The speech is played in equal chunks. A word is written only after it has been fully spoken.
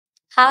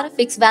How to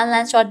fix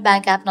Lanschot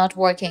Bank App not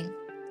working.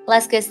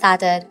 Let's get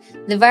started.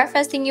 The very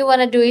first thing you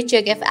want to do is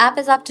check if app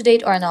is up to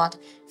date or not.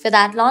 For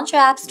that, launch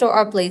your App Store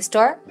or Play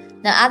Store.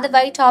 Now at the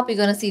very top, you're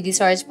going to see the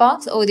search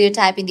box. Over there,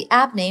 type in the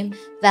app name,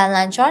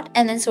 Lanschot,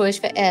 and then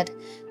search for it.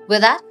 With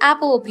that,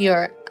 app will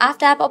appear.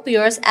 After app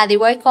appears, at the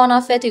right corner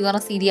of it, you're going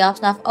to see the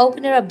option of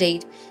Open or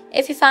Update.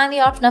 If you find the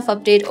option of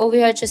Update over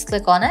here, just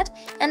click on it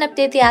and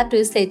update the app to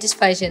its latest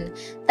version.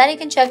 Then you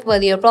can check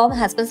whether your problem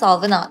has been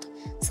solved or not.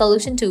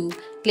 Solution 2.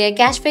 Clear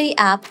cache for the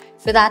app.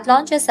 For that,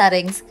 launch your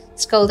settings.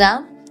 Scroll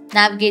down,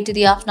 navigate to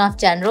the option of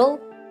General.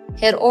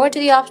 Head over to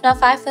the option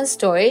of iPhone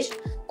Storage.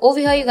 Over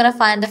here, you're going to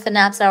find different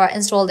apps that are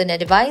installed in your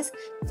device.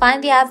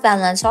 Find the app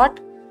Lanschot.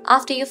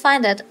 After you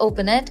find it,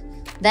 open it.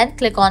 Then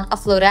click on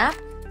Upload App.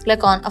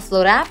 Click on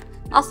Upload App.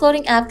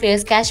 Uploading app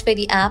clears cache for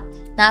the app.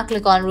 Now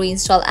click on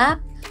Reinstall App.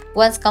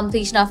 Once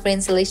completion of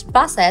reinstallation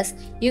process,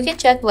 you can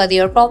check whether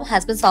your problem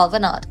has been solved or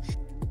not.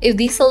 If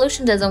this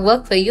solution doesn't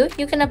work for you,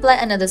 you can apply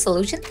another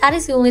solution. That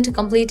is, you'll need to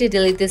completely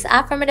delete this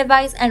app from your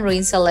device and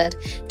reinstall it.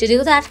 To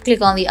do that,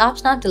 click on the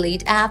option of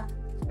Delete App.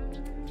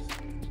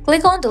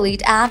 Click on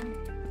Delete App.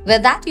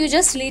 With that, you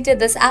just deleted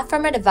this app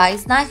from your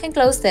device. Now you can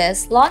close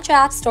this. Launch your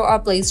App Store or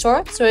Play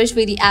Store. Search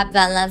for the app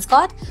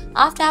Lanschot.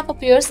 After app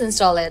appears,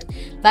 install it.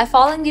 By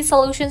following these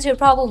solutions, your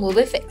problem will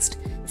be fixed.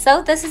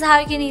 So this is how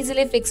you can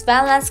easily fix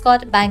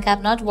Lanschot Bank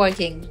App not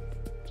working.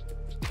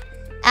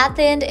 At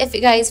the end, if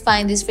you guys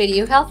find this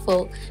video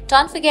helpful,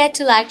 don't forget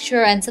to like,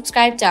 share and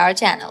subscribe to our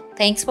channel.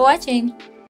 Thanks for watching.